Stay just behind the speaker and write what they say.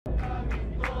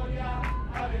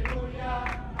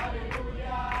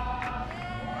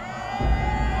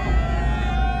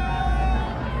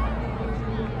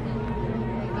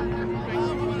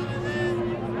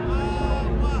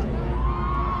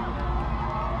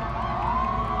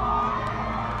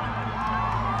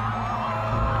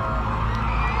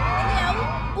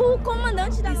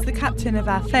He's the captain of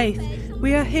our faith.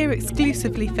 We are here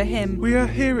exclusively for him. We are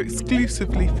here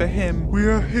exclusively for him. We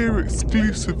are here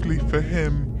exclusively for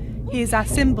him. He is our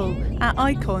symbol, our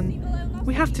icon.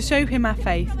 We have to show him our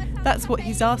faith. That's what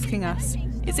he's asking us.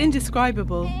 It's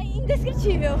indescribable.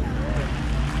 Indescritível.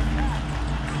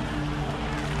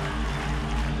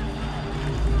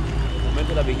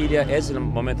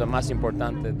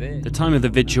 The time of the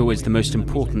vigil is the most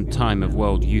important time of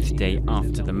World Youth Day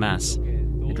after the Mass.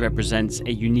 It represents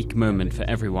a unique moment for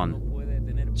everyone.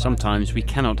 Sometimes we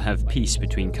cannot have peace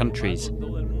between countries,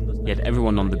 yet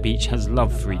everyone on the beach has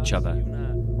love for each other.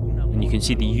 And you can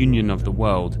see the union of the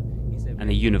world and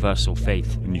a universal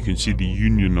faith. And you can see the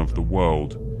union of the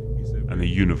world and a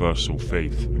universal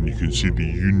faith. And you can see the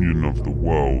union of the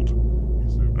world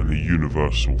and a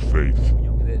universal faith.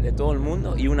 De todo el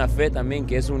mundo y una fe también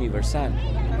que es universal.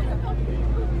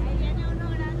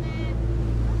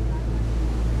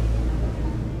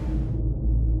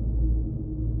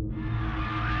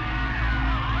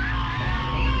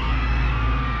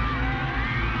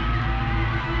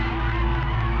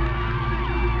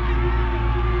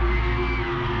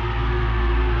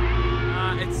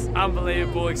 It's an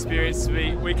unbelievable experience to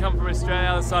me. We come from Australia,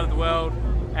 other side of the world,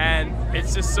 and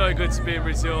it's just so good to be in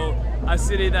Brazil, a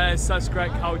city that has such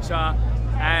great culture.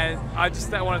 And I just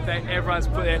want to thank everyone who's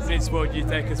put their effort into World Youth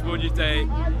Day, because World Youth Day,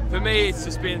 for me, it's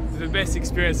just been the best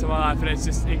experience of my life, and it's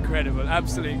just incredible,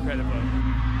 absolutely incredible.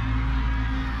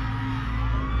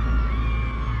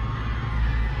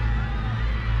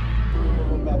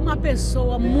 Uma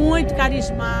pessoa muito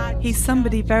carismática. He's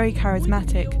somebody very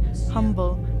charismatic,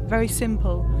 humble, very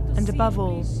simple, and above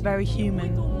all, very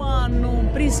human. Humano,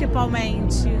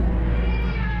 principalmente.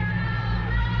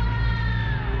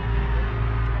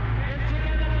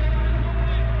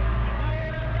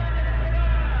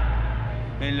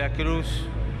 En la cruz,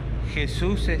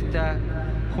 Jesús está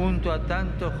junto a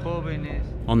tantos jóvenes.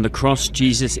 On the cross,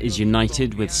 Jesus is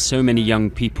united with so many young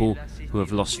people who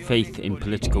have lost faith in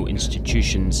political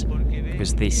institutions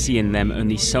because they see in them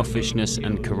only selfishness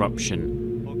and corruption,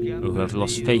 or who have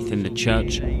lost faith in the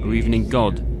church or even in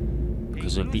God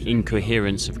because of the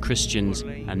incoherence of Christians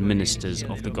and ministers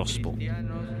of the gospel.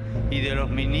 Y de los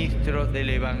ministros del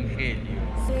evangelio.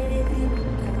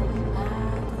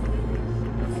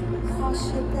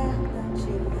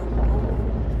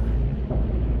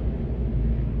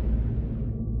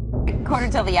 Quarter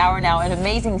till the hour now, an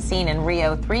amazing scene in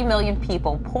Rio. 3 million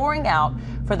people pouring out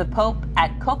for the Pope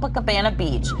at Copacabana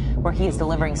Beach, where he is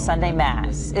delivering Sunday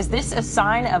Mass. Is this a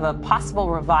sign of a possible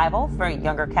revival for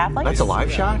younger Catholics? That's a live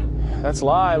shot? That's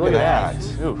live. Look at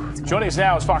that. Ooh. Joining us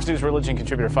now is Fox News religion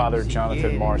contributor Father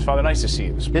Jonathan Morris. Father, nice to see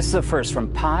you. This is the first from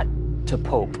pot to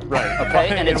Pope. Right. Okay.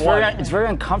 And it's very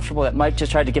uncomfortable that Mike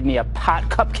just tried to give me a pot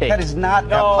cupcake. That is not.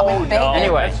 No.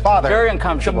 Anyway, Father. Very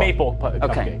uncomfortable. It's a maple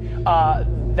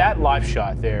cupcake. That live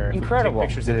shot there, incredible.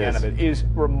 Pictures at the end of it is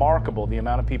remarkable. The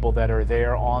amount of people that are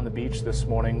there on the beach this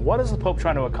morning. What is the Pope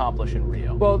trying to accomplish in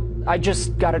Rio? Well, I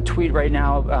just got a tweet right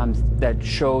now that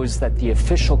shows that the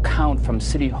official count from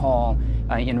City Hall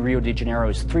in Rio de Janeiro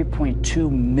is 3.2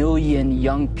 million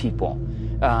young people.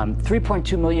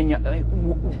 3.2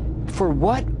 million. For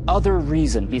what other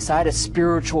reason, beside a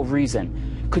spiritual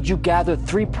reason, could you gather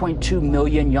 3.2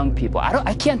 million young people?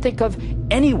 I can't think of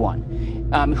anyone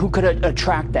who could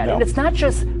attract that. No. And it's not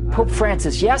just Pope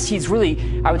Francis. Yes, he's really,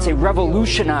 I would say,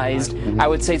 revolutionized, I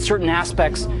would say, certain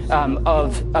aspects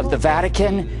of the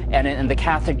Vatican and the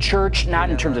Catholic Church, not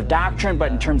in terms of doctrine,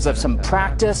 but in terms of some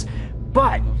practice.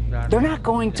 But they're not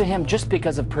going to him just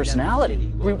because of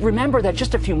personality. Remember that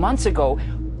just a few months ago,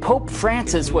 Pope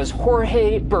Francis was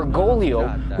Jorge Bergoglio,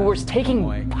 who was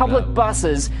taking public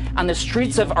buses on the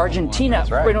streets of Argentina,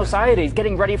 Buenos Aires,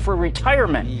 getting ready for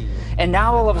retirement. And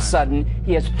now all of a sudden,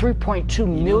 he has 3.2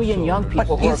 million young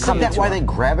people who are coming to him. Is that why they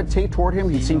gravitate toward him?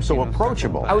 He seems so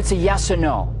approachable. I would say yes and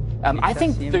no. I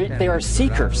think they are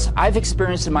seekers. I've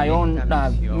experienced in my own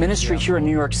ministry here in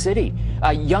New York City,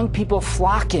 young people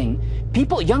flocking,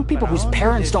 young people whose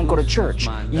parents don't go to church,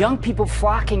 young people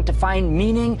flocking to find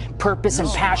meaning, purpose, and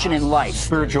passion in life.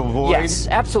 Spiritual void? Yes,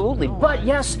 absolutely. But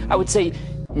yes, I would say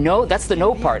no, that's the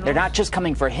no part. They're not just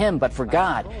coming for him, but for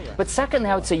God. But secondly,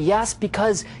 I would say yes,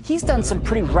 because he's done some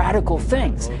pretty radical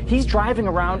things. He's driving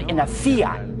around in a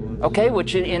Fiat, okay,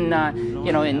 which in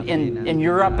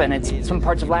Europe and it's some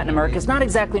parts of Latin America is not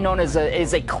exactly known as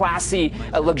a classy,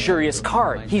 luxurious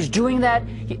car. He's doing that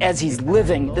as he's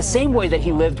living the same way that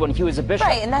he lived when he was a bishop.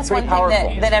 Right, and that's one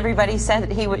thing that everybody said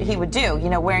that he would do. You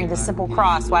know, wearing the simple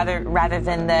cross rather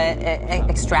than the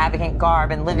extravagant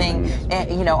garb, and living,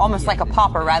 almost like a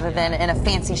pauper rather than in a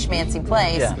fancy schmancy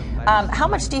place. Yeah. How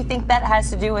much do you think that has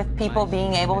to do with people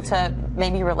being able to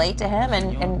maybe relate to him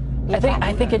and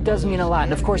I think it does mean a lot,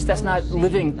 and of course that's not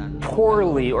living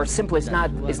poorly or simply it's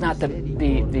not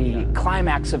the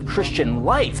climax of Christian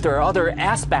life. There are other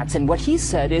aspects, and what he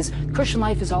said is Christian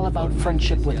life is all about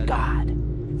friendship with God.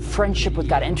 Friendship with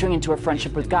God, entering into a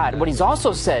friendship with God. What he's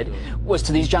also said was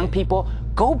to these young people,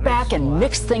 go back and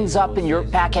mix things up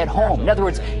back at home. In other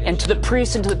words, and to the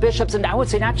priests and to the bishops, and I would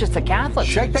say not just the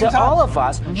Catholics, to all of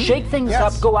us, shake things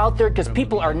up, go out there, because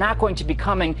people are not going to be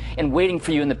coming and waiting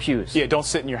for you in the pews. Yeah, don't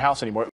sit in your house anymore.